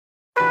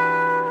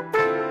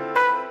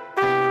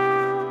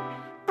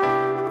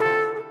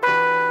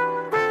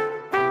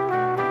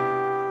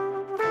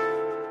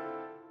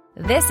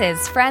This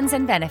is Friends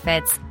and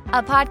Benefits,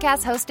 a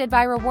podcast hosted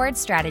by Reward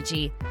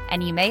Strategy.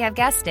 And you may have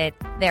guessed it,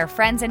 they're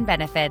Friends and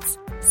Benefits.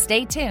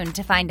 Stay tuned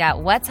to find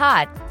out what's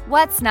hot,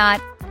 what's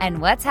not,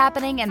 and what's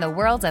happening in the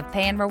world of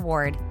pay and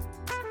reward.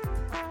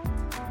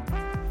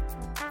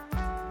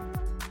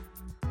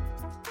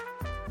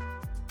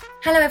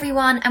 Hello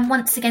everyone, and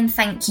once again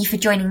thank you for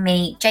joining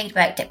me, Jade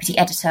Burke, Deputy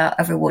Editor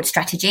of Reward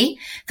Strategy,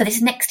 for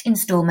this next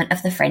instalment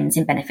of the Friends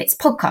and Benefits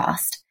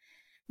podcast.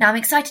 Now I'm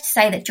excited to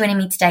say that joining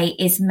me today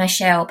is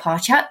Michelle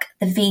Parchuk,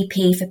 the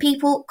VP for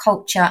People,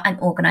 Culture and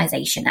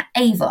Organisation at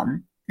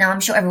Avon. Now I'm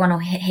sure everyone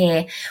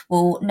here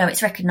will know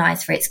it's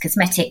recognised for its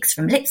cosmetics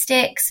from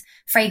lipsticks,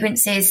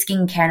 fragrances,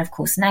 skincare and of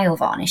course nail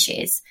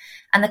varnishes.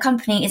 And the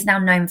company is now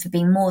known for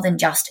being more than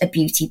just a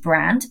beauty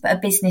brand, but a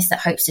business that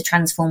hopes to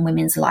transform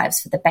women's lives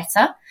for the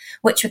better,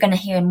 which we're going to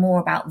hear more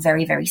about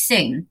very, very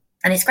soon.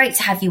 And it's great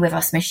to have you with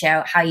us,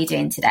 Michelle. How are you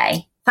doing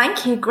today?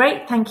 Thank you.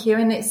 Great. Thank you.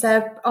 And it's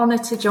an honour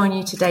to join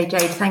you today,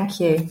 Jade. Thank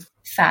you.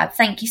 Fab.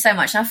 Thank you so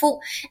much. And I thought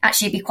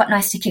actually it'd be quite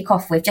nice to kick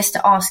off with just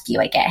to ask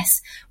you, I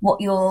guess, what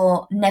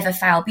your never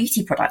fail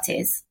beauty product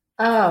is.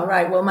 Oh,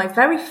 right. Well, my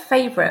very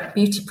favourite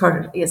beauty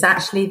product is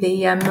actually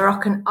the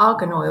Moroccan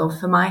argan oil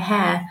for my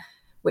hair,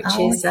 which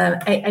is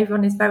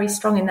Avon is very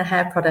strong in the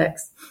hair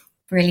products.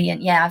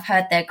 Brilliant. Yeah, I've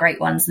heard they're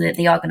great ones.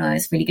 The argan oil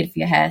is really good for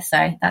your hair.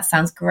 So that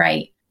sounds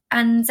great.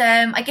 And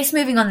I guess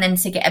moving on then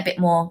to get a bit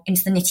more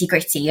into the nitty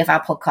gritty of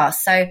our podcast.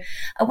 So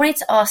I wanted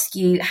to ask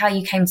you how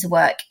you came to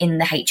work in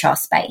the HR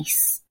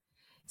space.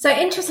 So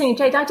interestingly,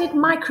 Jade, I did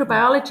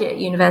microbiology at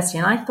university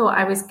and I thought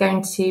I was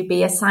going to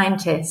be a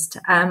scientist.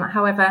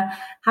 However,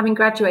 having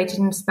graduated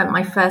and spent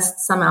my first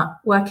summer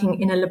working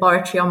in a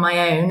laboratory on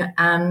my own,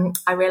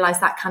 I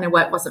realised that kind of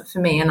work wasn't for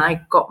me. And I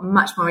got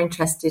much more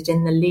interested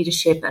in the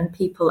leadership and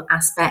people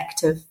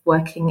aspect of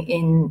working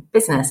in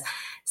business.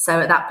 So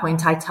at that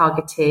point, I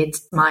targeted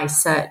my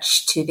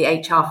search to the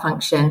HR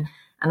function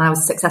and I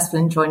was successful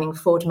in joining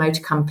Ford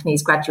Motor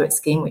Company's graduate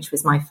scheme, which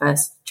was my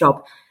first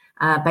job,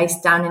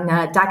 based down in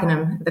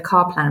Dagenham, the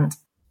car plant.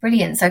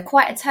 Brilliant. So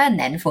quite a turn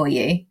then for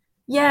you.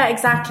 Yeah,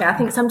 exactly. I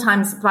think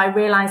sometimes by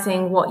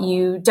realising what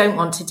you don't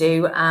want to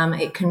do,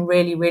 it can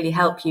really, really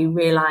help you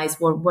realise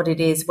what it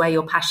is, where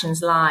your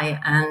passions lie,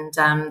 and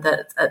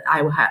that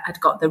I had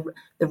got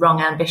the wrong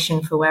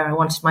ambition for where I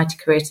wanted my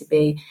career to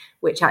be,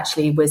 which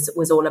actually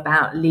was all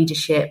about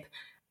leadership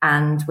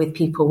and with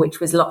people, which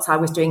was lots I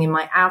was doing in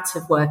my out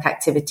of work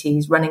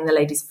activities, running the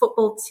ladies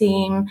football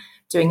team,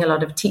 doing a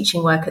lot of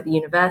teaching work at the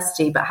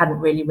university, but hadn't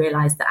really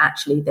realised that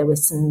actually there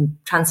was some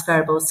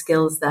transferable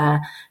skills there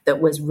that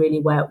was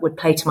really where it would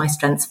play to my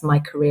strengths for my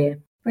career.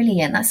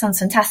 Brilliant. That sounds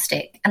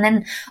fantastic. And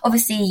then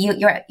obviously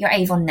you're at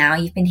Avon now.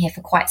 You've been here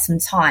for quite some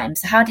time.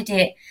 So how did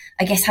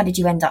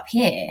you end up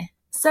here?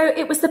 So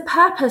it was the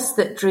purpose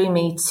that drew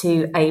me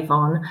to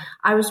Avon.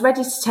 I was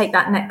ready to take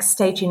that next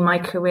stage in my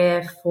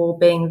career for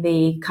being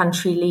the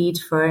country lead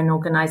for an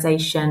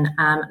organisation.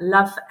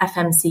 Love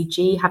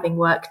FMCG, having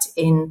worked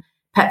in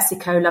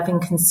PepsiCo, loving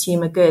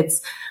consumer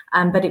goods.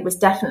 But it was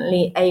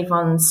definitely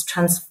Avon's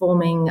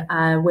transforming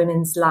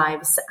women's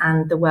lives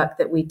and the work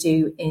that we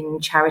do in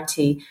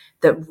charity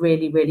that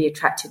really, really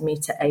attracted me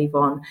to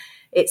Avon.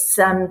 It's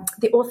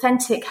the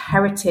authentic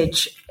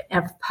heritage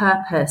of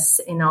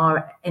purpose in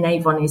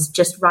Avon is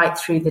just right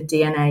through the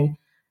DNA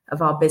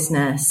of our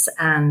business.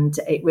 And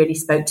it really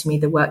spoke to me,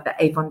 the work that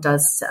Avon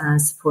does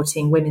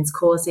supporting women's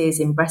causes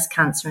in breast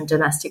cancer and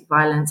domestic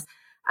violence.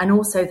 And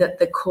also that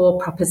the core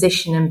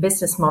proposition and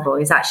business model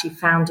is actually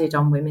founded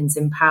on women's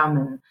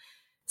empowerment.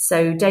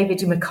 So David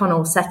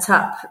McConnell set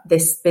up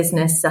this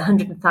business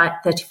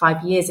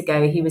 135 years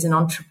ago. He was an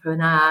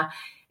entrepreneur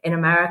in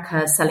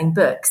America selling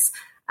books.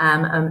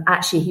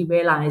 Actually, he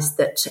realized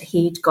that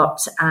he'd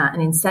got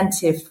an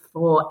incentive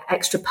for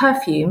extra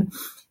perfume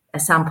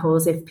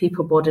samples if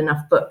people bought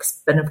enough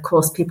books. But of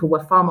course, people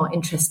were far more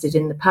interested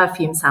in the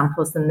perfume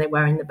samples than they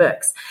were in the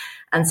books.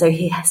 And so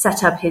he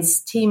set up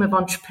his team of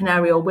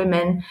entrepreneurial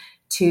women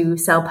to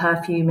sell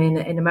perfume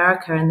in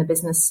America, and the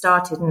business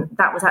started. And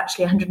that was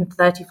actually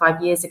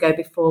 135 years ago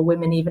before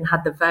women even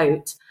had the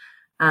vote.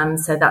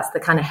 So that's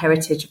the kind of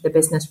heritage of the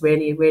business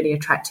really, really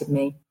attracted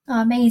me.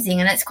 Oh, amazing.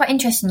 And it's quite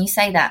interesting you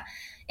say that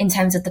in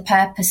terms of the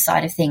purpose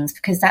side of things,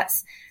 because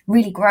that's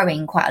really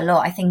growing quite a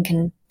lot, I think,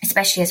 and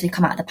especially as we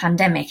come out of the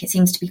pandemic, it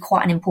seems to be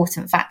quite an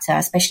important factor,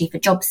 especially for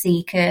job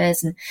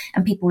seekers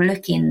and people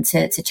looking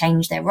to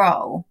change their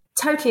role.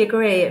 Totally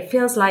agree. It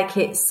feels like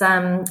it's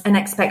an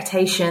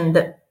expectation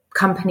that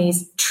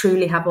companies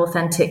truly have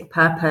authentic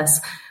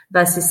purpose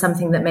versus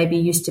something that maybe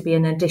used to be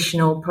an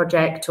additional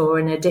project or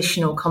an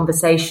additional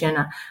conversation.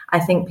 I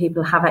think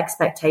people have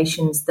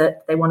expectations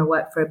that they want to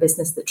work for a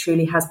business that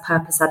truly has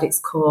purpose at its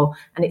core,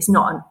 and it's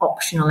not an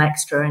optional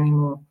extra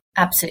anymore.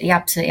 Absolutely,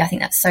 absolutely. I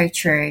think that's so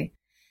true.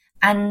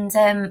 And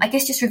I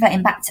guess just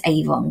reverting back to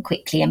Avon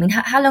quickly, I mean,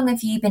 how long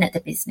have you been at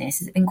the business?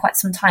 Has it been quite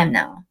some time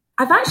now?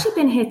 I've actually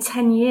been here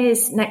 10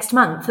 years next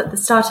month at the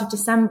start of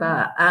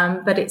December,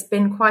 but it's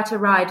been quite a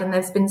ride and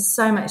there's been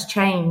so much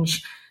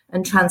change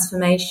and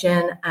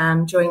transformation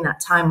during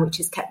that time, which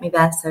has kept me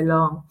there so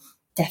long.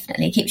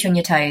 definitely. Keeps you on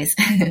your toes.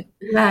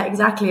 Yeah,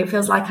 exactly. It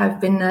feels like I've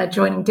been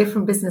joining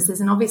different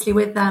businesses. And obviously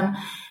with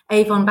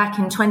Avon back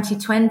in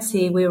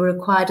 2020, we were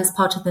acquired as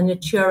part of the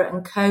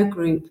Natura & Co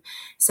group.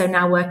 So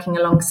now working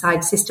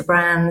alongside sister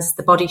brands,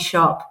 The Body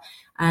Shop,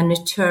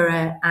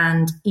 Natura,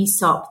 and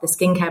Aesop, the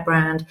skincare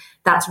brand,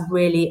 that's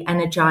really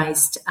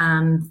energized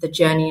the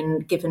journey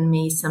and given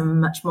me some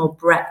much more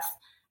breadth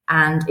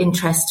and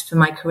interest for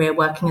my career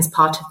working as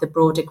part of the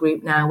broader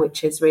group now,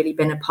 which has really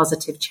been a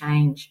positive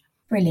change.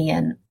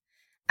 Brilliant.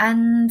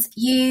 And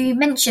you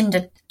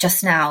mentioned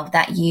just now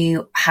that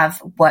you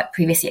have worked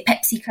previously at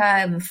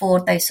PepsiCo and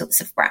Ford, those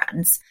sorts of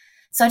brands.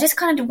 So I just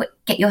kind of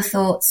get your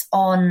thoughts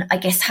on, I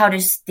guess, how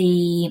does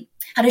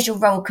your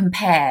role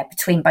compare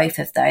between both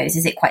of those?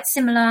 Is it quite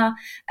similar,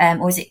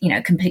 or is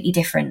it, completely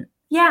different?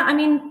 Yeah, I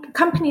mean,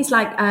 companies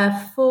like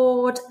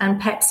Ford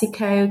and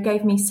PepsiCo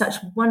gave me such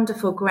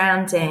wonderful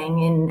grounding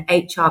in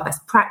HR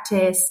best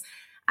practice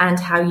and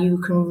how you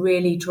can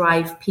really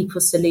drive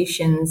people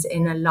solutions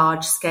in a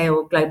large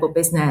scale global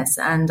business.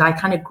 And I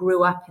kind of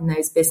grew up in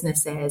those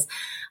businesses.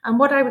 And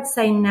what I would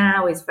say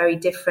now is very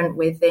different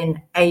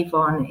within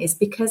Avon is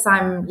because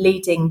I'm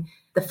leading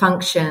the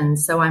function.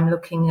 So I'm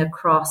looking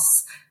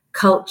across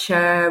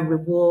culture,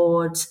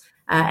 reward,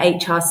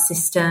 HR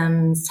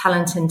systems,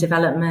 talent and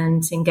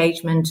development,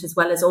 engagement, as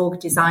well as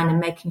org design and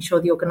making sure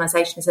the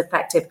organization is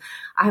effective.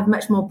 I have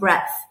much more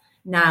breadth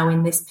now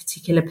in this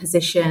particular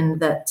position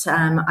that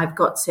I've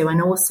got to,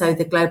 and also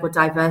the global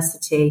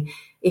diversity.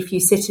 If you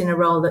sit in a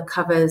role that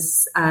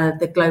covers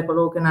the global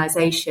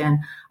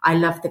organization, I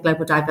love the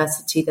global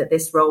diversity that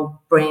this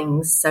role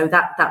brings. So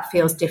that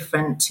feels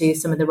different to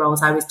some of the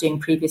roles I was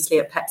doing previously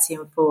at Pepsi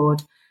and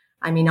Ford.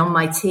 I mean, on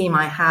my team,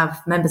 I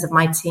have members of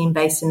my team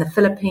based in the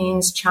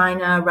Philippines,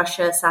 China,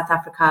 Russia, South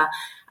Africa,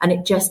 and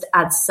it just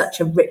adds such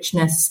a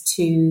richness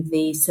to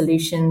the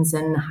solutions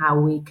and how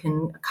we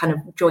can kind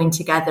of join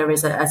together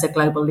as a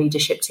global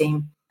leadership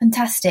team.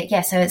 Fantastic.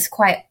 Yeah, so it's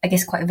quite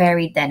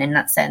varied then in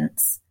that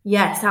sense.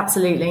 Yes,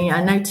 absolutely.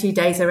 No 2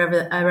 days are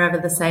ever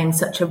the same.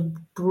 Such a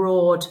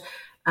broad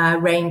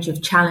range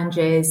of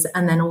challenges,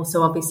 and then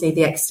also obviously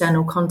the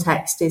external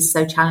context is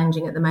so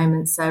challenging at the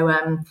moment. So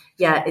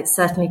it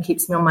certainly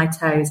keeps me on my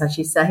toes, as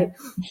you say.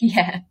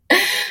 Yeah,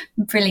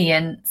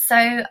 brilliant. So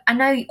I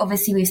know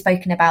obviously we've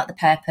spoken about the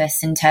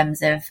purpose in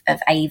terms of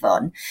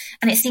Avon,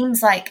 and it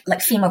seems like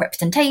female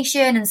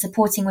representation and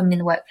supporting women in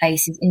the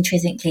workplace is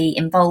intrinsically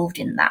involved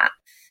in that.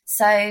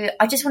 So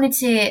I just wanted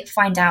to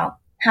find out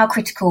how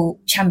critical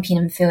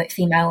champion and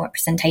female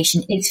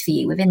representation is for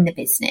you within the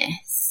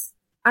business.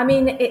 I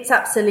mean, it's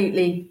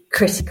absolutely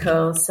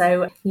critical.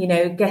 So,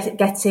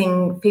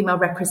 getting female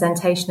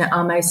representation at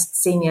our most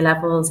senior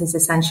levels is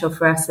essential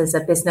for us as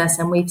a business.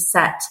 And we've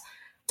set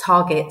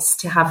targets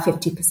to have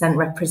 50%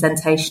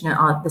 representation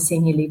at the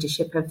senior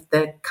leadership of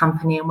the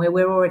company. And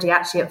we're already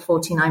actually at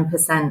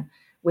 49%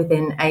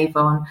 within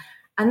Avon.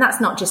 And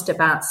that's not just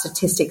about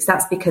statistics.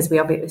 That's because we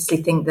obviously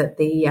think that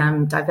the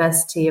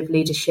diversity of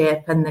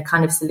leadership and the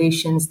kind of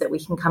solutions that we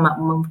can come up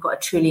with when we've got a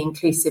truly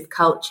inclusive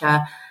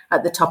culture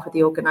at the top of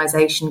the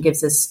organization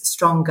gives us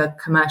stronger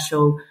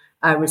commercial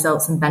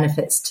results and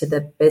benefits to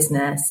the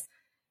business.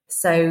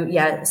 So,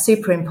 yeah,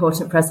 super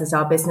important for us as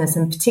our business,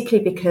 and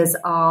particularly because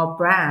our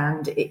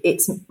brand,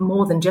 it's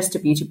more than just a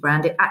beauty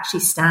brand. It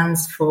actually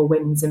stands for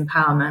women's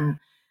empowerment.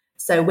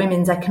 So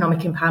women's economic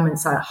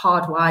empowerments are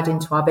hardwired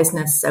into our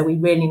business. So we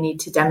really need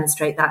to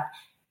demonstrate that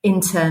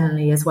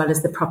internally, as well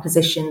as the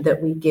proposition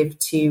that we give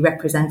to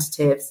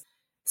representatives.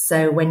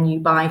 So when you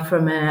buy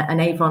from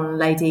an Avon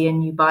lady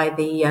and you buy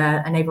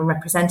an Avon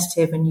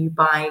representative and you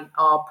buy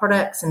our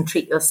products and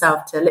treat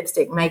yourself to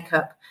lipstick,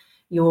 makeup,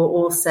 you're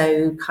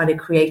also kind of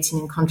creating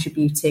and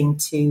contributing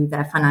to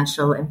their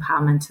financial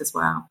empowerment as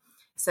well.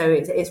 So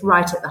it's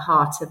right at the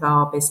heart of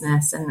our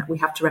business, and we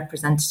have to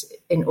represent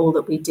in all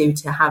that we do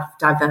to have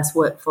diverse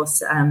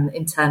workforce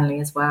internally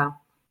as well.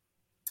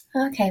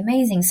 Okay,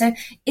 amazing. So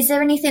is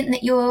there anything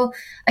that you're,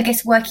 I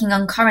guess, working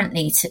on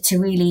currently to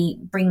really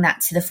bring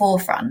that to the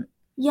forefront?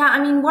 Yeah, I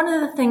mean, one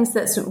of the things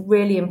that's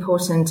really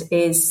important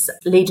is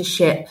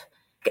leadership,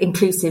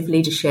 inclusive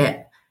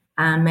leadership,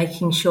 and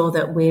making sure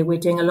that we're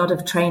doing a lot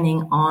of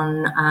training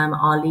on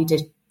our leader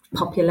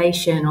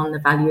population on the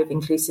value of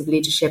inclusive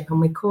leadership. And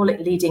we call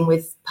it leading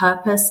with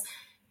purpose,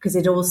 because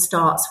it all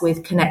starts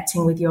with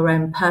connecting with your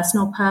own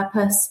personal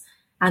purpose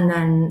and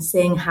then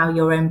seeing how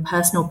your own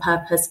personal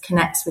purpose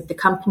connects with the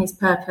company's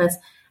purpose,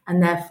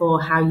 and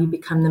therefore how you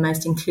become the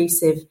most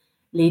inclusive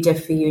leader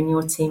for you and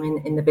your team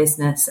in the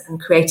business. And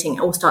it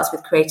all starts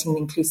with creating an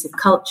inclusive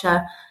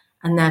culture,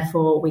 and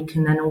therefore we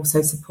can then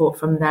also support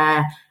from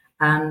there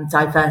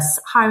diverse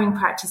hiring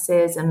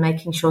practices and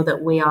making sure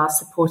that we are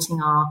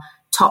supporting our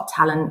top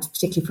talent,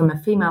 particularly from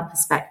a female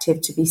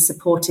perspective, to be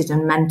supported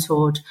and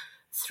mentored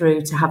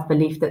through to have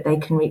belief that they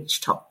can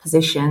reach top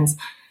positions.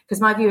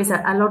 Because my view is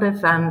that a lot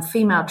of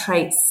female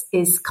traits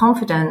is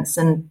confidence,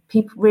 and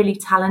really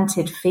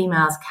talented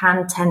females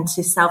can tend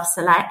to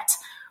self-select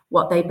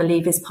what they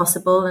believe is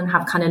possible and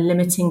have kind of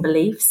limiting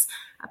beliefs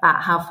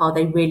about how far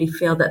they really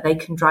feel that they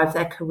can drive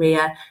their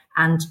career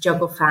and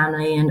juggle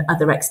family and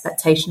other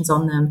expectations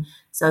on them.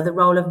 So the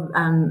role of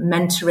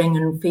mentoring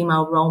and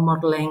female role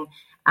modelling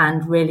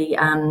and really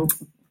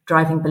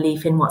driving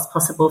belief in what's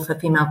possible for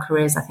female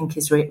careers, I think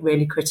is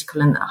really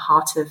critical and at the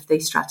heart of the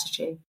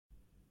strategy.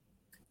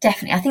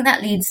 Definitely. I think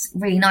that leads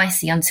really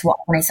nicely onto what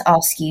I wanted to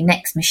ask you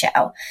next,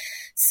 Michelle.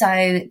 So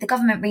the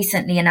government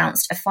recently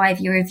announced a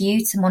 5-year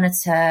review to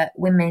monitor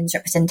women's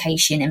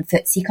representation in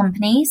FTSE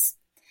companies.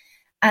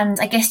 And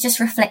I guess just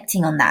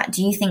reflecting on that,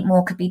 do you think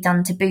more could be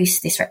done to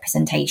boost this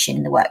representation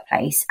in the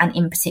workplace and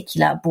in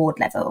particular board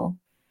level?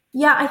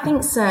 Yeah, I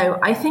think so.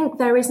 I think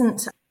there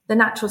isn't the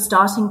natural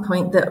starting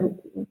point that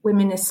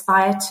women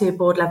aspire to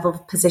board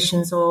level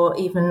positions or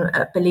even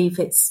believe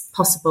it's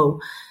possible.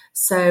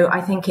 So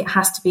I think it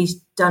has to be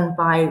done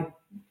by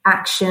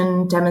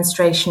action,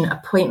 demonstration,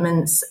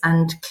 appointments,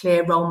 and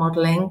clear role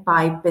modelling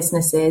by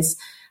businesses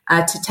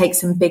to take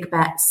some big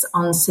bets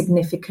on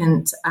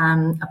significant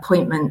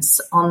appointments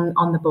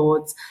on the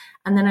boards.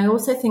 And then I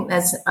also think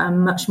there's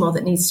much more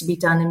that needs to be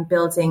done in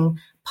building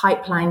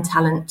pipeline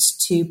talent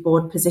to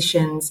board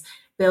positions,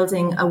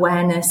 building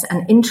awareness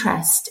and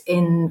interest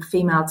in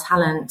female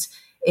talent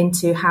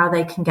into how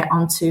they can get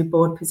onto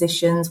board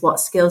positions, what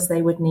skills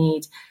they would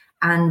need,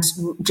 and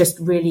just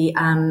really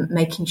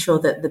making sure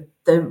that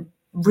the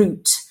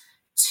route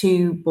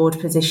to board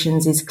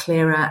positions is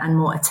clearer and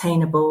more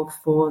attainable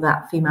for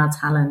that female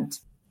talent.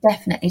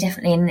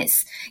 Definitely. And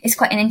it's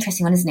quite an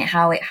interesting one, isn't it?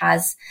 How it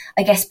has,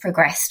 I guess,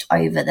 progressed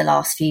over the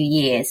last few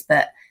years,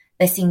 but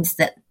there seems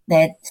that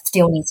there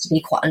still needs to be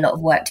quite a lot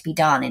of work to be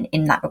done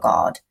in that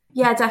regard.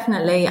 Yeah,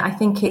 definitely. I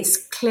think it's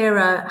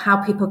clearer how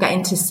people get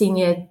into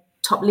senior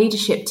top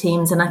leadership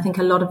teams. And I think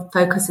a lot of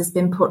focus has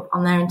been put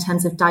on there in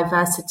terms of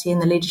diversity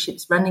and the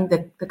leaderships running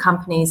the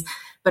companies.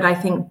 But I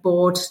think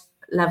board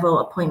level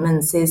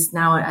appointments is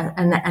now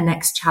a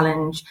next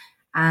challenge,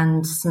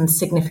 and some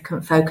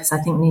significant focus I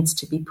think needs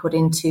to be put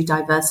into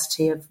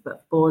diversity of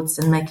boards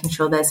and making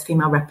sure there's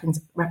female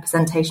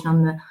representation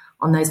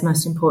on those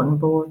most important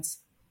boards.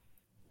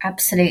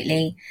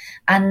 Absolutely.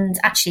 And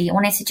actually, I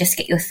wanted to just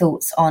get your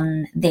thoughts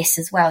on this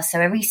as well.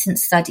 So a recent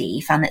study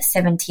found that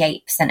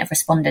 78% of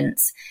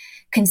respondents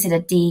consider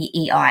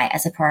DEI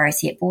as a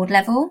priority at board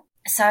level.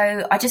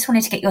 So I just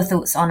wanted to get your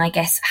thoughts on, I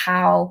guess,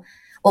 how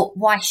or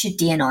why should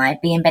D&I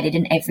be embedded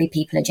in every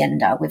people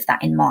agenda with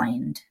that in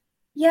mind?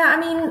 Yeah, I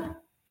mean,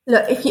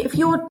 look, if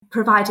you're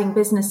providing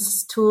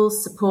business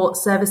tools, support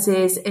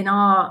services, in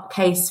our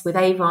case with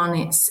Avon,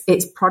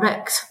 it's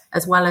product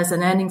as well as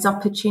an earnings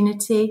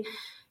opportunity.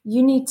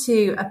 You need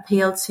to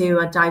appeal to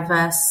a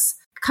diverse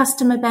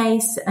customer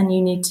base, and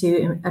you need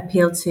to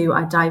appeal to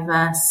a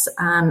diverse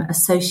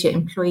associate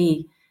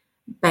employee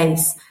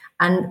base.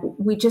 And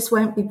we just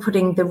won't be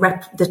putting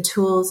the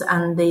tools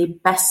and the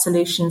best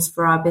solutions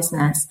for our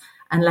business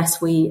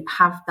unless we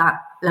have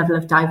that level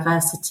of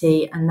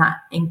diversity and that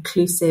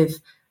inclusive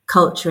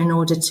culture in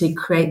order to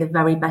create the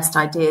very best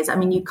ideas. I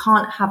mean, you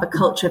can't have a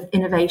culture of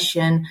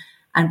innovation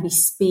and be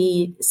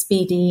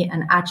speedy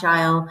and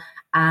agile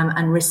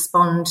and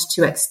respond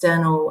to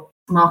external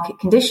market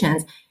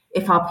conditions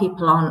if our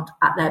people aren't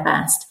at their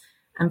best.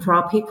 And for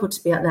our people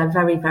to be at their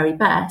very, very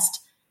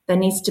best, there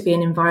needs to be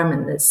an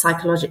environment that's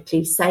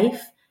psychologically safe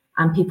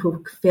and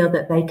people feel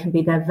that they can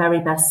be their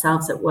very best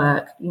selves at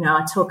work. You know,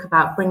 I talk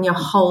about bring your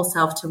whole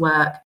self to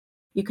work.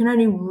 You can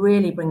only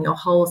really bring your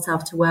whole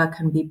self to work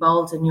and be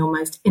bold and your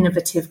most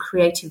innovative,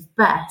 creative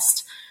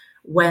best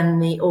when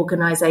the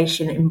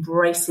organization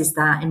embraces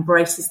that,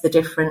 embraces the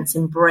difference,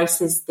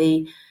 embraces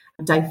the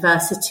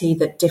diversity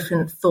that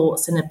different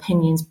thoughts and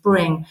opinions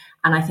bring.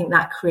 And I think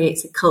that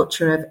creates a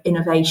culture of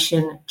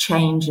innovation,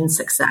 change, and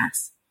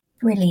success.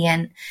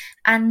 Brilliant.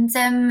 And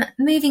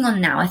moving on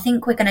now, I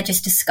think we're going to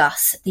just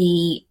discuss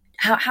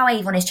how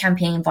Avon is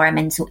championing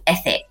environmental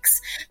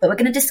ethics, but we're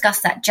going to discuss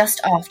that just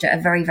after a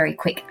very, very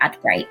quick ad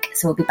break.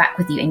 So we'll be back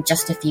with you in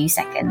just a few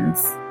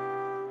seconds.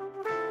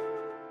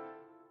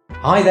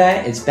 Hi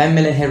there, it's Ben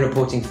Miller here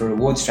reporting for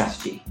Reward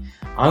Strategy.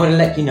 I want to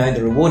let you know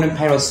the Reward and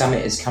Payroll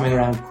Summit is coming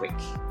around quick.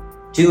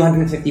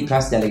 250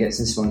 plus delegates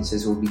and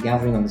sponsors will be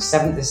gathering on the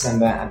 7th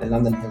December at the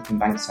London Hilton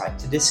Bankside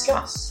to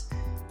discuss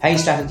pay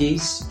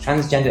strategies,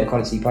 transgender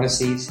equality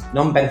policies,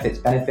 non-benefits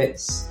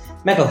benefits,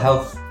 mental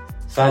health,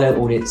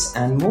 furlough audits,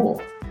 and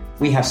more.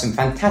 We have some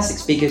fantastic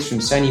speakers from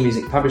Sony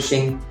Music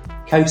Publishing,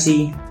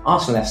 Coty,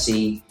 Arsenal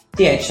FC,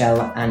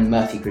 DHL, and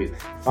Murphy Group.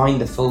 Find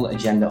the full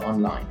agenda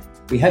online.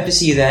 We hope to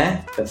see you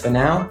there, but for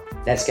now,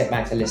 let's get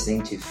back to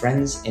listening to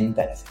Friends in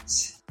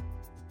Benefits.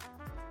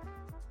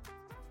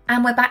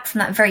 And we're back from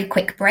that very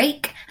quick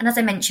break. And as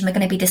I mentioned, we're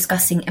going to be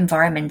discussing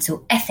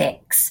environmental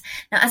ethics.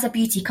 Now, as a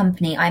beauty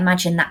company, I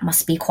imagine that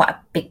must be quite a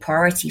big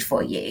priority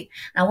for you. And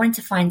I wanted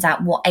to find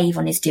out what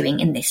Avon is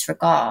doing in this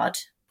regard.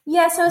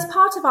 Yeah, so as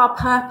part of our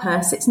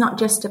purpose, it's not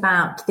just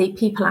about the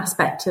people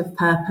aspect of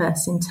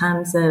purpose in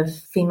terms of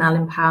female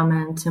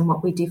empowerment and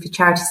what we do for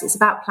charities. It's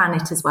about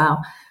planet as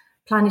well.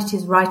 Planet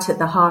is right at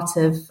the heart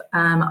of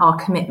our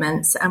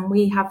commitments. And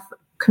we have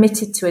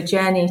committed to a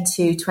journey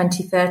to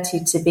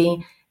 2030 to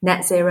be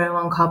net zero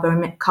on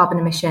carbon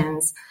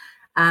emissions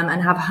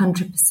and have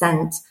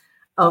 100%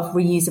 of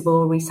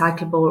reusable,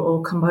 recyclable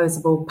or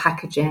composable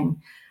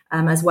packaging,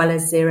 as well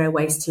as zero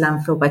waste to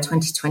landfill by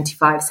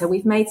 2025. So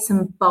we've made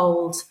some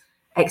bold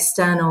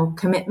external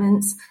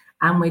commitments,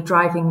 and we're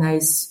driving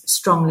those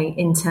strongly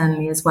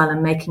internally as well,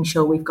 and making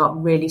sure we've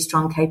got really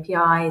strong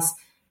KPIs,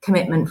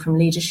 commitment from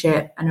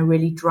leadership, and are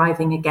really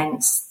driving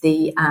against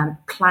the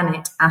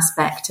planet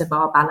aspect of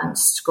our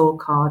balanced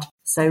scorecard.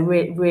 So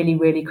really,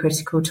 really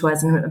critical to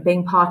us. And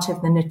being part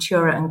of the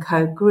Natura &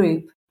 Co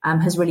group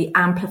has really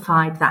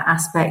amplified that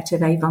aspect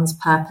of Avon's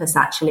purpose,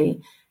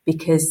 actually,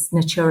 because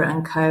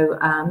Natura & Co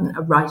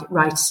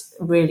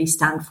really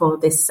stand for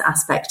this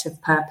aspect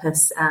of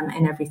purpose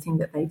in everything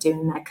that they do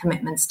in their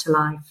commitments to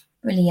life.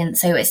 Brilliant.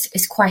 So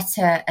it's quite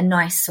a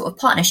nice sort of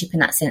partnership in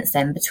that sense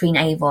then between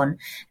Avon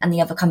and the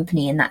other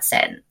company in that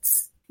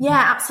sense.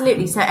 Yeah,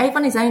 absolutely. So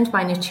Avon is owned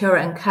by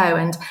Natura & Co,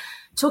 and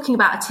talking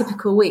about a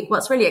typical week,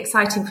 what's really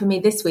exciting for me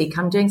this week,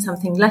 I'm doing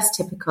something less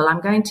typical. I'm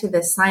going to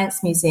the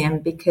Science Museum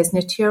because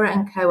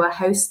Natura & Co are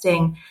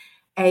hosting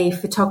a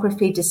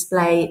photography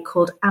display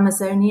called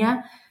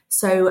Amazonia.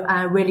 So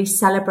really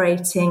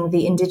celebrating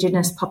the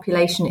indigenous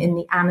population in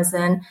the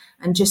Amazon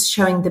and just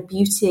showing the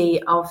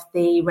beauty of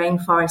the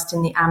rainforest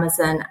in the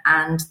Amazon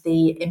and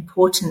the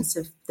importance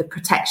of the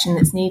protection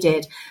that's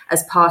needed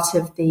as part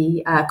of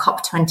the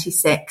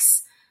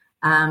COP26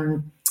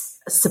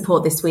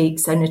 support this week.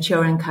 So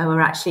Natura & Co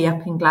are actually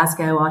up in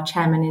Glasgow. Our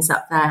chairman is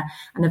up there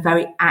and are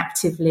very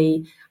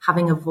actively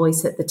having a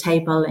voice at the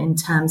table in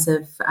terms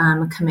of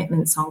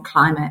commitments on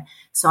climate.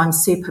 So I'm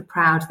super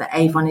proud that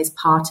Avon is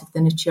part of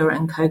the Natura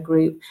 & Co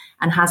group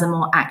and has a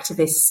more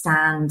activist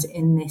stand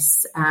in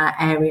this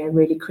area,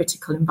 really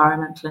critical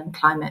environmental and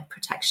climate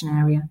protection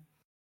area.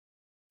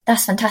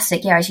 That's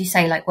fantastic. Yeah, as you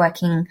say, like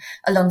working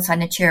alongside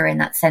Natura in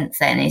that sense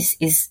then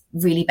is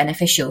really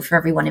beneficial for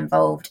everyone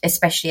involved,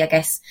 especially, I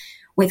guess,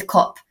 with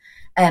COP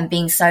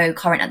being so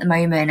current at the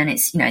moment, and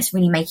it's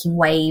really making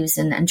waves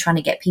and trying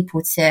to get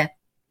people to,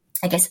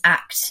 I guess,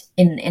 act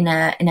in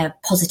a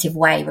positive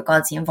way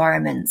regards the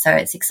environment. So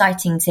it's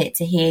exciting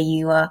to hear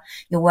you're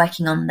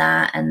working on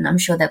that, and I'm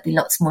sure there'll be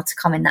lots more to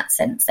come in that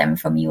sense then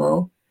from you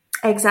all.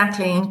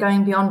 Exactly, and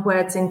going beyond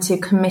words into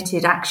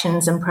committed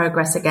actions and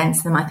progress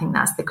against them, I think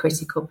that's the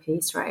critical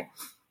piece, right?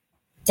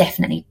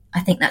 Definitely.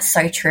 I think that's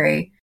so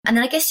true. And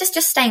then I guess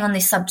just staying on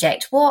this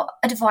subject, what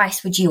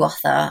advice would you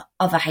offer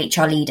other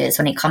HR leaders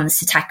when it comes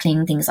to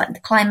tackling things like the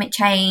climate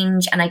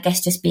change and I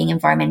guess just being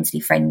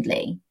environmentally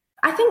friendly?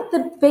 I think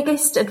the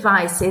biggest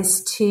advice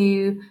is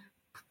to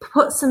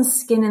put some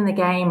skin in the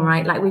game,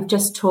 right? Like we've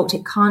just talked,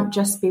 it can't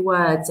just be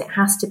words, it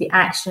has to be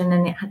action,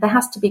 and there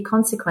has to be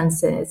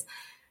consequences.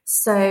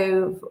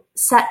 So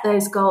set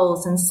those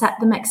goals and set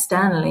them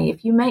externally.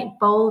 If you make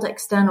bold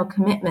external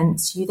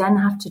commitments, you then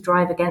have to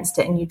drive against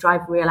it and you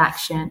drive real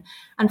action.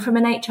 And from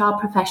an HR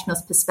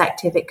professional's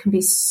perspective, it can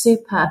be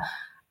super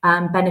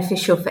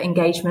beneficial for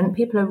engagement.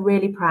 People are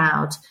really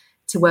proud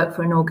to work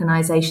for an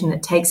organisation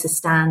that takes a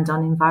stand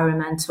on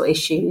environmental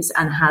issues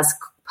and has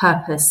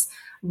purpose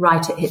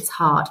right at its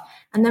heart.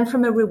 And then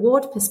from a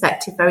reward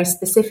perspective, very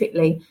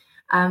specifically,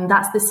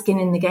 that's the skin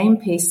in the game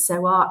piece.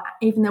 So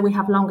even though we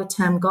have longer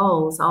term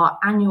goals, our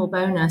annual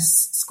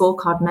bonus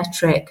scorecard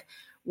metric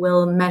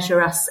will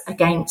measure us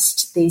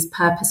against these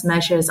purpose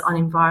measures on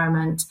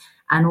environment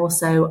and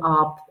also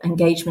our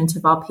engagement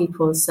of our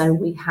people. So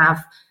we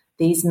have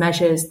these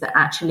measures that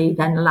actually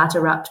then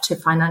ladder up to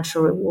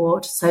financial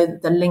reward. So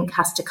the link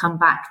has to come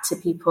back to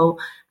people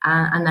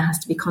and there has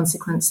to be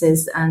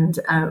consequences and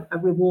a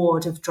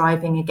reward of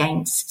driving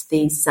against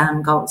these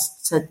goals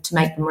to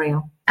make them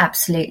real.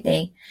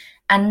 Absolutely.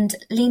 And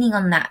leaning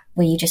on that,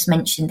 where you just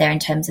mentioned there in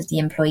terms of the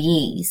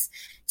employees,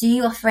 do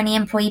you offer any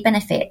employee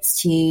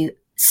benefits to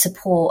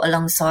support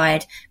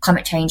alongside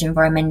climate change,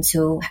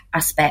 environmental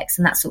aspects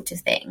and that sort of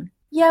thing?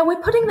 Yeah,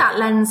 we're putting that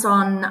lens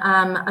on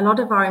a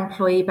lot of our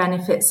employee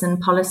benefits and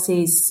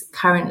policies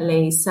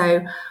currently.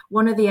 So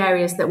one of the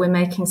areas that we're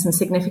making some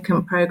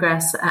significant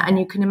progress, and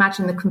you can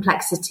imagine the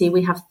complexity,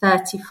 we have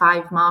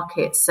 35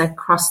 markets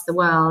across the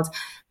world,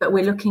 but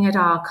we're looking at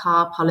our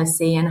car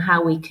policy and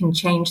how we can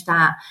change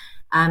that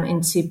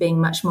into being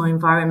much more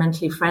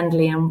environmentally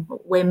friendly. And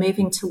we're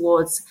moving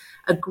towards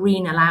a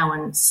green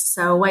allowance,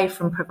 so away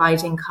from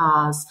providing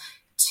cars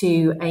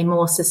to a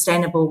more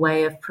sustainable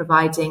way of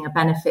providing a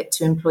benefit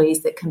to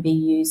employees that can be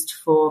used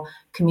for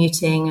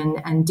commuting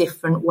and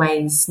different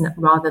ways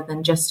rather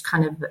than just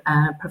kind of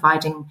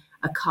providing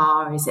a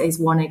car is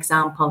one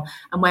example.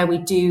 And where we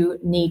do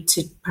need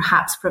to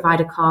perhaps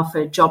provide a car for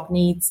a job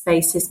needs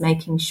basis,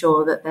 making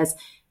sure that there's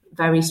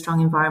very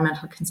strong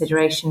environmental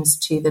considerations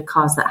to the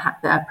cars that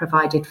are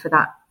provided for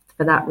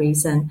that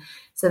reason.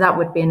 So that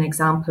would be an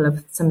example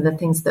of some of the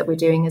things that we're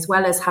doing, as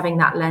well as having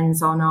that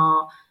lens on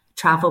our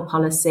travel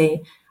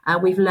policy.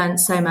 We've learned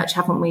so much,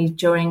 haven't we,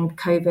 during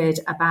COVID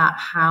about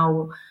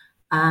how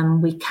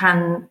we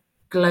can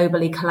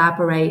globally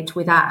collaborate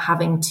without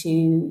having to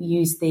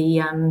use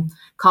the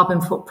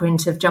carbon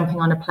footprint of jumping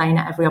on a plane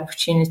at every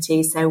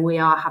opportunity. So we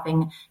are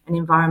having an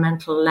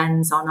environmental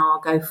lens on our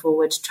go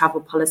forward travel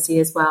policy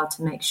as well,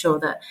 to make sure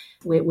that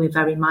we're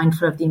very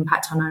mindful of the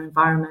impact on our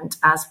environment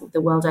as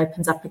the world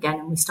opens up again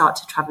and we start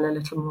to travel a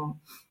little more.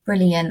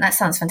 Brilliant. That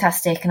sounds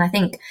fantastic. And I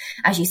think,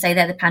 as you say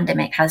there, the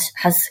pandemic has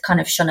kind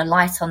of shone a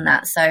light on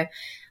that. So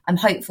I'm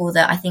hopeful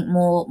that I think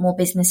more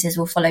businesses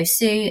will follow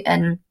suit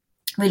and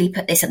really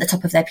put this at the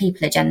top of their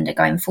people agenda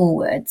going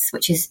forwards,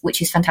 which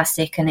is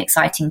fantastic and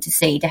exciting to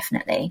see,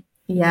 definitely.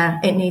 Yeah,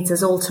 it needs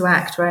us all to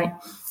act, right?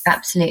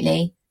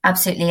 Absolutely.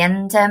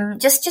 And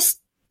just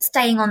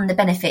staying on the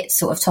benefits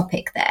sort of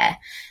topic there,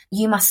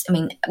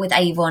 with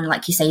Avon,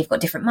 like you say, you've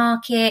got different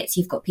markets,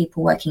 you've got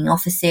people working in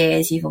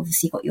offices, you've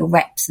obviously got your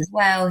reps as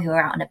well who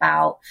are out and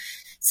about.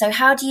 So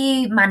how do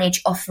you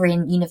manage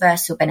offering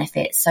universal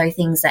benefits, so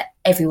things that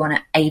everyone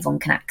at Avon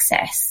can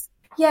access?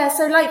 Yeah,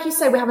 so like you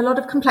say, we have a lot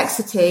of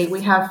complexity.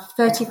 We have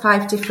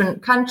 35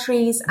 different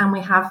countries, and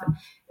we have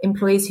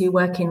employees who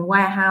work in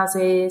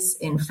warehouses,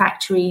 in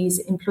factories,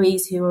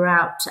 employees who are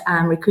out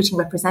recruiting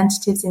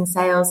representatives in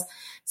sales.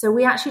 So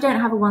we actually don't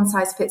have a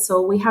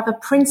one-size-fits-all. We have a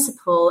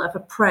principle of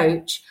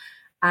approach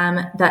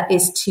that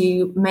is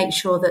to make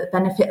sure that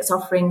benefits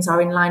offerings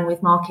are in line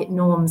with market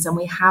norms. And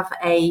we have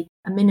a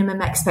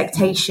minimum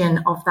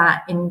expectation of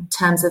that in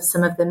terms of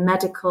some of the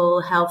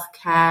medical,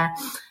 healthcare,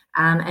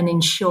 and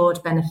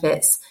insured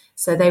benefits.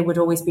 So they would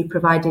always be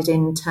provided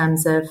in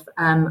terms of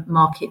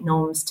market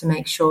norms to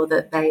make sure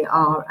that they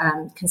are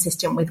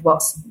consistent with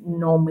what's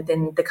norm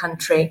within the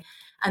country.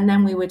 And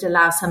then we would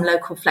allow some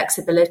local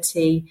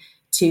flexibility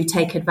to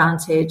take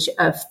advantage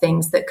of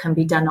things that can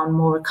be done on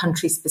more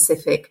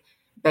country-specific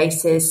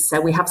basis. So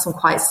we have some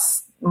quite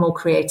more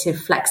creative,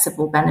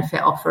 flexible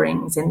benefit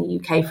offerings in the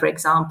UK, for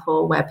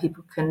example, where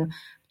people can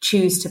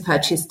choose to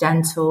purchase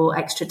dental,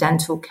 extra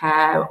dental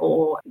care,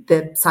 or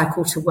the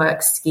cycle to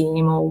work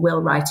scheme, or will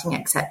writing,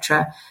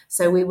 etc.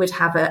 So we would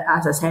have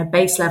a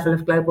base level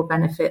of global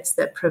benefits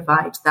that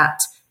provide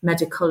that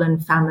medical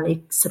and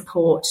family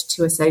support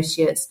to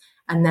associates,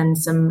 and then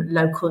some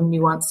local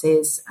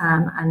nuances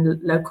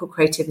and local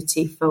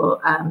creativity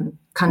for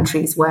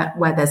countries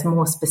where there's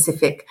more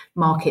specific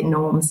market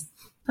norms.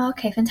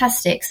 Okay,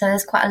 fantastic. So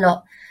there's quite a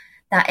lot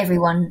that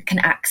everyone can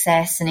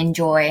access and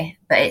enjoy,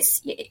 but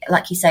it's,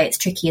 like you say, it's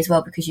tricky as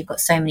well because you've got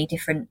so many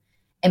different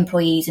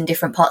employees in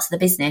different parts of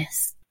the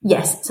business.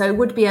 Yes, so it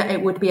would be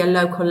a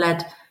local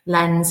led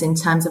lens in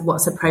terms of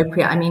what's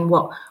appropriate. I mean,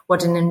 what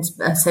an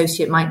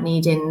associate might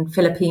need in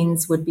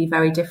Philippines would be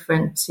very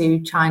different to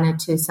China,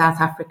 to South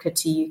Africa,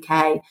 to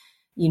UK.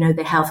 You know,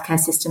 the healthcare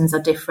systems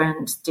are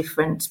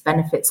different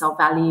benefits are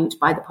valued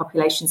by the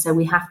population. So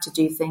we have to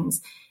do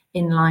things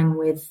in line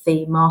with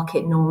the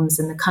market norms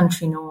and the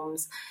country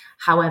norms.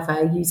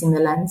 However, using the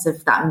lens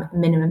of that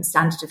minimum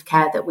standard of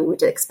care that we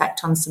would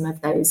expect on some of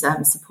those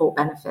support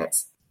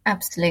benefits.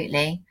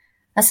 Absolutely.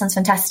 That sounds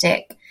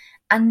fantastic.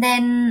 And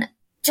then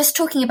just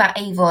talking about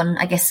Avon,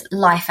 I guess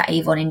life at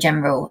Avon in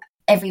general,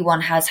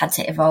 everyone has had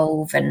to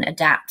evolve and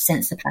adapt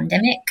since the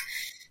pandemic.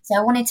 So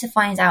I wanted to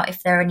find out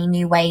if there are any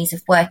new ways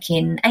of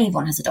working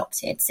Avon has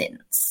adopted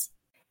since.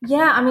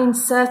 Yeah, I mean,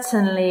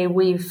 certainly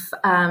we've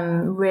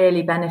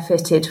really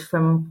benefited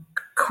from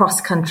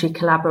cross-country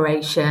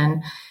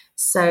collaboration.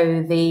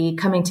 So the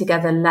coming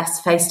together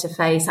less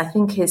face-to-face, I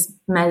think, has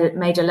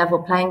made a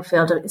level playing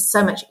field. It's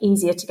so much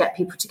easier to get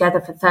people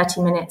together for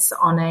 30 minutes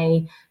on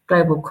a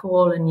global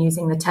call and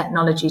using the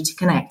technology to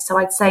connect. So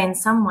I'd say in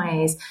some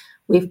ways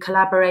we've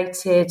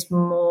collaborated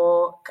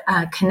more,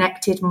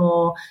 connected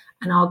more,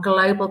 and our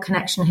global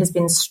connection has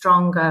been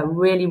stronger,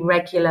 really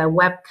regular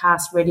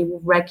webcasts, really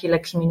regular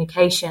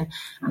communication.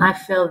 And I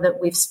feel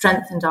that we've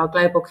strengthened our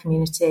global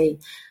community.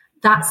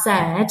 That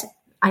said,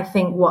 I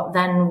think what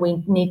then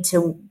we need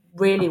to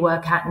really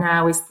work at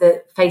now is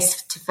the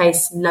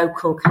face-to-face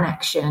local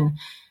connection,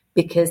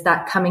 because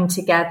that coming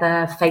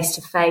together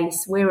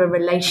face-to-face, we're a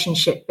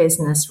relationship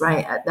business,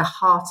 right? At the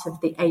heart of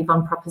the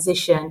Avon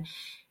proposition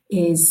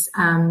is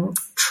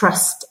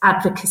trust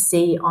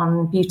advocacy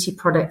on beauty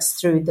products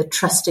through the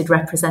trusted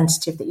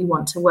representative that you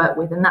want to work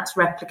with. And that's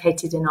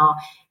replicated in our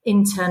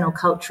internal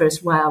culture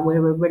as well. We're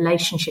a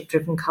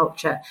relationship-driven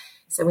culture.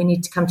 So we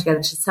need to come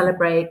together to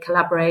celebrate,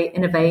 collaborate,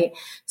 innovate.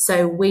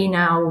 So we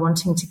now are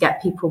wanting to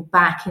get people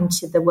back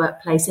into the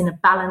workplace in a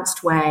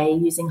balanced way,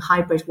 using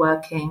hybrid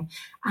working,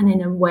 and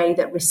in a way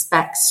that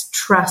respects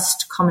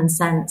trust, common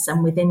sense,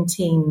 and within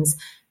teams.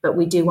 But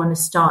we do want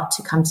to start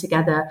to come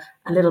together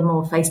a little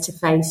more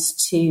face-to-face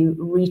to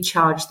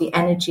recharge the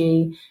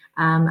energy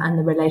and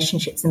the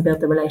relationships and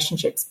build the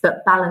relationships,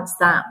 but balance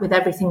that with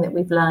everything that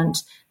we've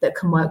learned that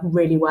can work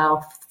really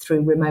well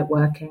through remote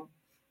working.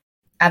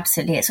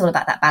 Absolutely. It's all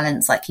about that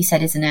balance, like you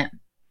said, isn't it?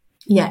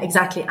 Yeah,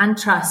 exactly. And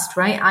trust,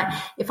 right?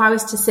 If I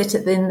was to sit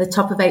in the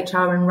top of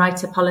HR and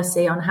write a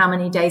policy on how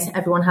many days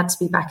everyone had to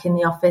be back in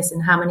the office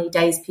and how many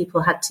days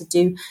people had to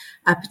do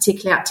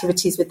particular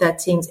activities with their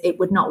teams, it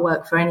would not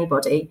work for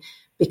anybody,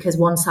 because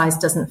one size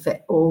doesn't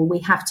fit all. We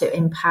have to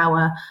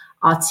empower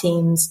our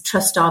teams,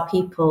 trust our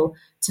people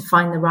to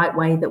find the right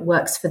way that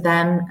works for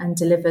them and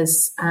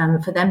delivers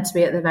for them to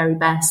be at their very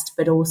best,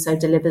 but also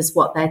delivers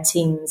what their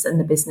teams and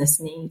the business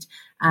need.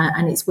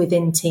 And it's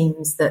within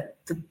teams that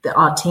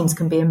our teams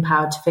can be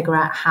empowered to figure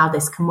out how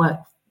this can work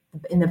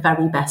in the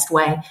very best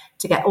way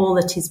to get all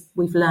that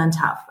we've learned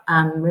how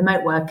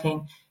remote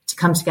working to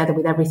come together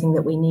with everything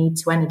that we need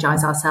to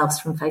energize ourselves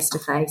from face to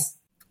face.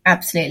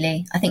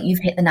 Absolutely. I think you've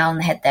hit the nail on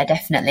the head there,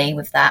 definitely,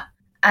 with that.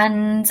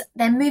 And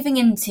then moving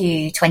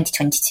into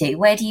 2022,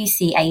 where do you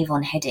see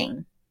Avon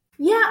heading?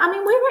 Yeah, I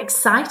mean, we're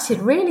excited,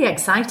 really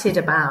excited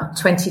about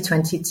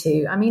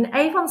 2022. I mean,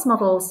 Avon's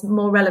model's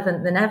more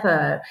relevant than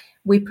ever.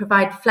 We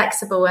provide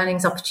flexible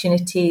earnings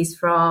opportunities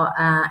for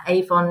our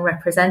Avon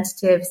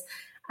representatives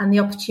and the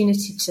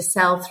opportunity to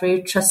sell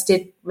through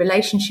trusted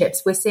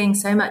relationships. We're seeing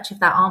so much of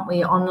that, aren't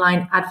we?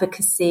 Online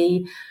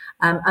advocacy,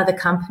 other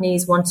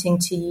companies wanting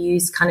to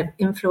use kind of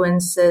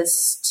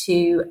influencers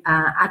to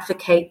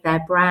advocate their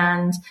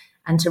brand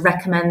and to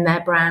recommend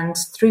their brand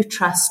through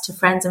trust to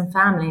friends and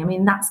family. I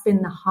mean, that's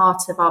been the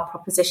heart of our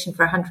proposition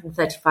for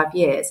 135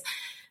 years.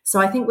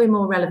 So I think we're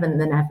more relevant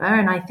than ever.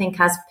 And I think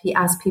as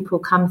people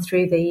come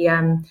through the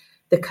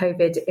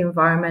COVID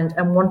environment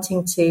and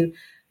wanting to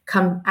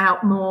come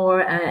out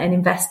more and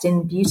invest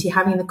in beauty,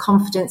 having the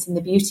confidence in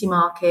the beauty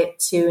market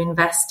to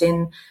invest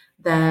in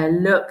their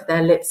look,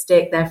 their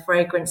lipstick, their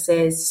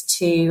fragrances,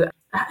 to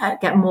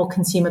get more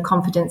consumer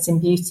confidence in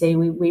beauty.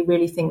 We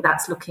really think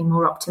that's looking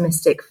more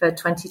optimistic for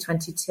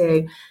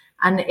 2022.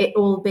 And it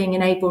all being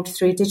enabled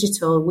through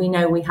digital. We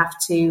know we have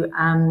to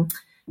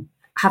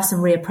have some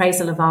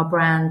reappraisal of our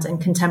brand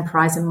and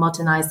contemporize and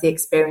modernize the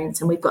experience.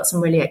 And we've got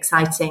some really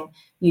exciting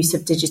use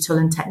of digital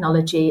and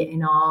technology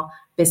in our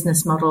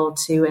business model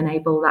to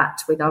enable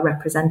that with our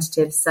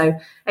representatives. So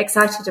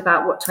excited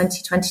about what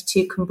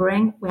 2022 can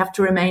bring. We have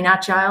to remain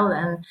agile,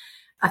 and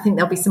I think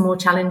there'll be some more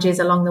challenges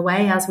along the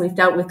way as we've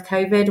dealt with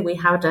COVID. We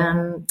had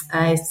a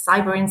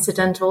cyber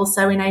incident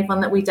also in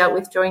Avon that we dealt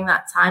with during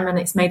that time, and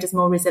it's made us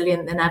more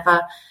resilient than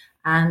ever.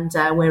 And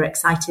we're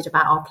excited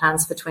about our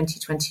plans for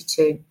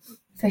 2022.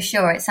 For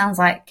sure. It sounds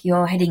like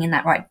you're heading in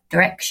that right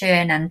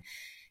direction. And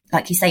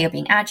like you say, you're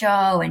being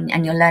agile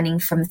and you're learning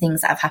from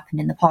things that have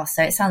happened in the past.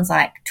 So it sounds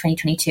like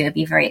 2022 will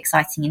be very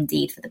exciting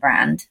indeed for the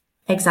brand.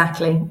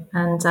 Exactly.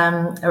 And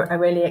a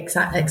really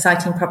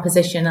exciting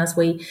proposition as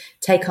we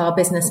take our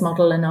business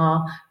model and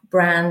our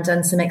brand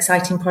and some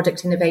exciting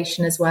product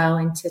innovation as well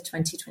into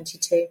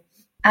 2022.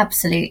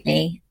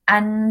 Absolutely.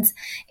 And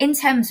in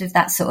terms of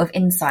that sort of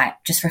insight,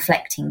 just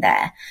reflecting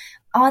there,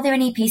 are there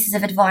any pieces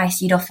of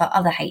advice you'd offer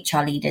other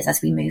HR leaders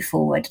as we move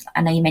forward?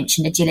 I know you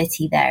mentioned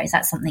agility there. Is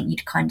that something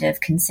you'd kind of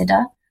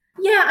consider?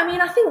 Yeah, I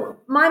mean, I think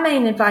my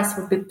main advice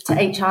would be to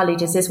HR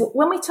leaders is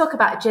when we talk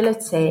about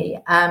agility,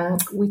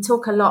 we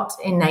talk a lot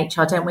in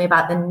HR, don't we,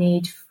 about the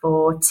need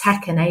for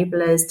tech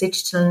enablers,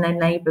 digital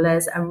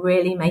enablers, and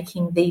really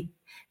making the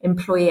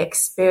employee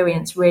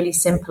experience really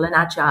simple and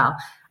agile.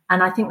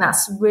 And I think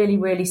that's really,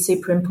 really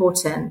super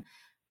important,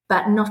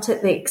 but not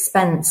at the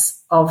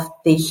expense of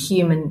the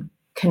human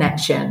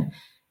connection.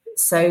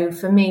 So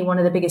for me, one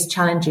of the biggest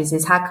challenges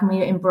is how can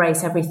we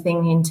embrace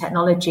everything in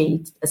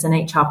technology as an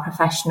HR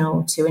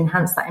professional to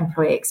enhance that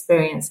employee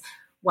experience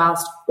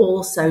whilst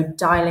also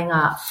dialing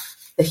up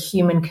the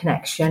human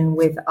connection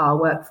with our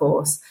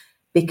workforce,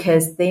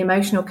 because the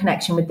emotional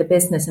connection with the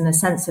business and a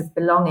sense of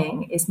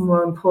belonging is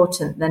more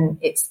important than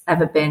it's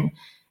ever been.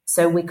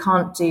 So we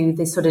can't do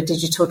this sort of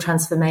digital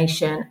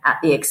transformation at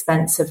the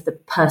expense of the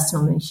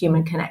personal and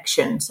human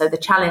connection. So the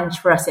challenge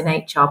for us in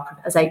HR,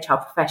 as HR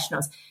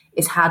professionals,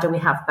 is how do we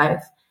have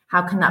both?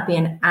 How can that be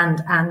an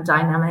and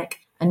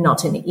dynamic and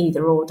not an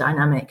either or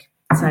dynamic?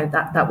 So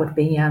that would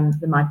be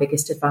my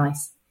biggest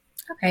advice.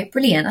 Okay,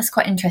 brilliant. That's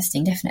quite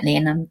interesting, definitely.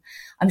 And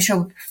I'm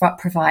sure we'll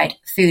provide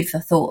food for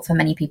thought for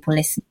many people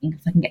listening,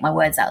 if I can get my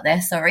words out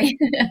there, sorry.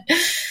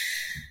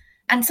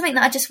 And something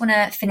that I just want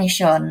to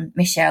finish on,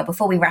 Michelle,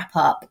 before we wrap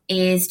up,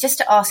 is just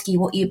to ask you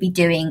what you'd be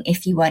doing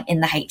if you weren't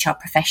in the HR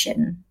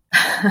profession.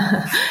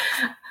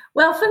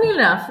 Well, funny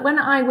enough, when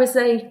I was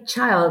a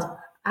child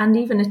and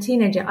even a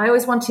teenager, I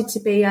always wanted to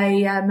be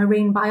a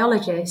marine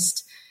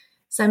biologist.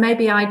 So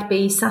maybe I'd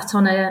be sat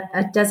on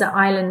a desert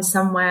island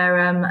somewhere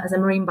as a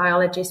marine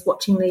biologist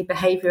watching the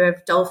behaviour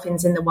of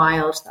dolphins in the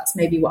wild. That's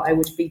maybe what I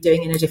would be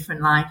doing in a different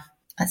life.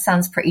 That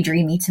sounds pretty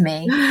dreamy to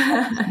me.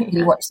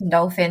 You watch some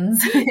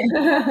dolphins.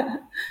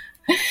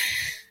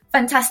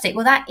 Fantastic.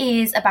 Well, that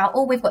is about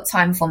all we've got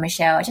time for,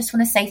 Michelle. I just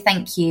want to say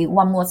thank you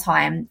one more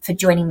time for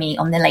joining me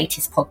on the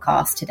latest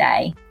podcast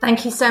today.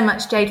 Thank you so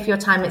much, Jade, for your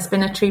time. It's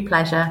been a true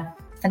pleasure.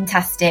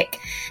 Fantastic.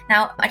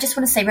 Now, I just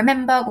want to say,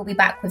 remember, we'll be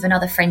back with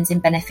another Friends in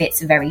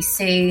Benefits very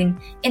soon.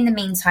 In the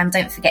meantime,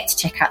 don't forget to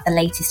check out the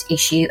latest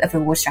issue of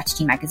Reward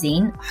Strategy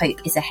magazine,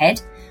 Hope is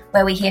Ahead,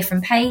 where we hear from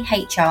pay,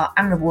 HR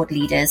and reward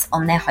leaders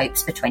on their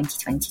hopes for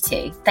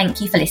 2022. Thank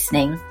you for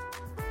listening.